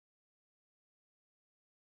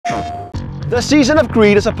The season of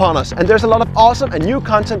greed is upon us, and there's a lot of awesome and new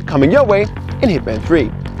content coming your way in Hitman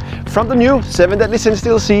 3. From the new 7 Deadly Sins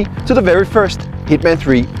DLC to the very first Hitman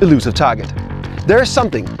 3 Elusive Target. There is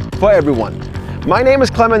something for everyone. My name is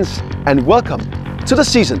Clemens, and welcome to the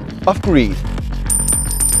season of greed.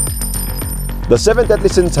 The 7 Deadly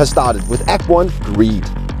Sins has started with Act 1, Greed,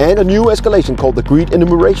 and a new escalation called the Greed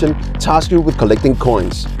Enumeration tasks you with collecting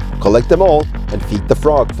coins. Collect them all and feed the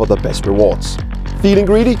frog for the best rewards. Feeling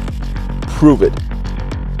greedy? Prove it.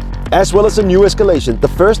 As well as a new escalation, the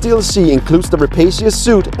first DLC includes the Rapacious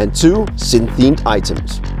suit and 2 sin-themed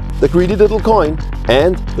items. The Greedy Little Coin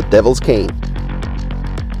and the Devil's Cane.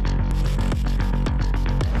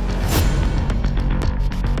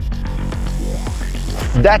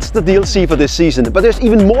 That's the DLC for this season, but there's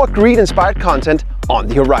even more greed-inspired content on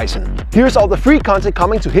the horizon. Here's all the free content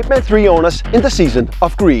coming to Hitman 3 owners in the season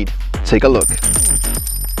of greed. Take a look.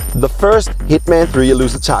 The first Hitman 3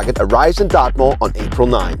 Elusive Target arrives in Dartmoor on April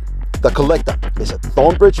 9. The Collector is at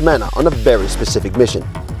Thornbridge Manor on a very specific mission.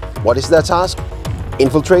 What is their task?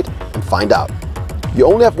 Infiltrate and find out. You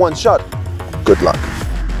only have one shot. Good luck.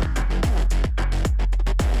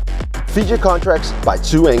 Feature contracts by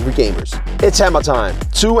 2 angry gamers. It's hammer time!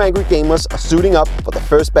 2 angry gamers are suiting up for the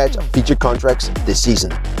first batch of feature contracts this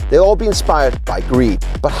season. They'll all be inspired by greed,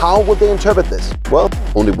 but how will they interpret this? Well,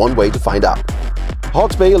 only one way to find out.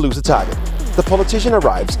 Hawke's Bay Elusive Target. The politician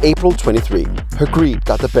arrives April 23. Her greed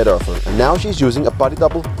got the better of her, and now she's using a body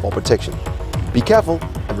double for protection. Be careful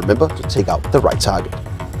and remember to take out the right target.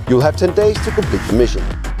 You'll have 10 days to complete the mission.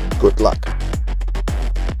 Good luck.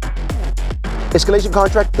 Escalation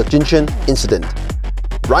contract, the Jinshin Incident.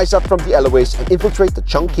 Rise up from the alleyways and infiltrate the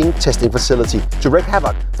Chongqing testing facility to wreak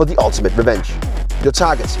havoc for the ultimate revenge. Your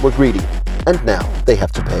targets were greedy, and now they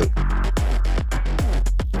have to pay.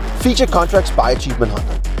 Feature contracts by Achievement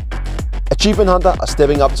Hunter. Achievement Hunter are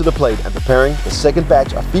stepping up to the plate and preparing the second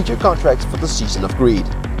batch of feature contracts for the season of greed.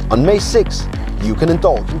 On May 6, you can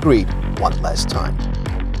indulge in greed one last time.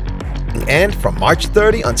 And from March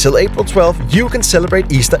 30 until April 12, you can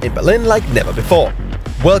celebrate Easter in Berlin like never before.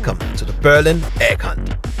 Welcome to the Berlin Egg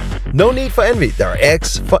Hunt. No need for envy, there are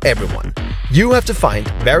eggs for everyone. You have to find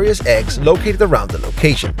various eggs located around the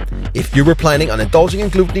location. If you were planning on indulging in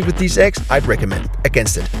gluttony with these eggs, I'd recommend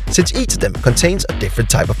against it, since each of them contains a different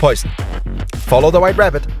type of poison. Follow the white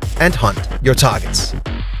rabbit and hunt your targets.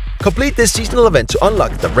 Complete this seasonal event to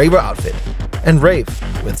unlock the Raver outfit and rave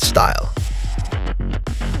with style.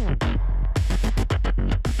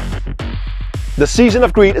 The season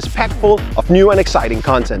of greed is packed full of new and exciting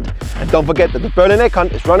content. And don't forget that the Berlin Egg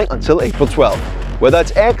Hunt is running until April 12. Whether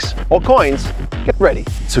it's eggs or coins, get ready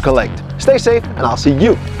to collect. Stay safe, and I'll see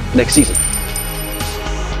you next season.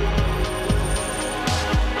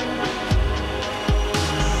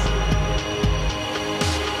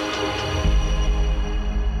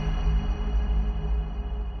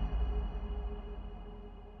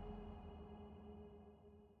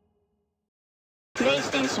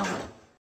 PlayStation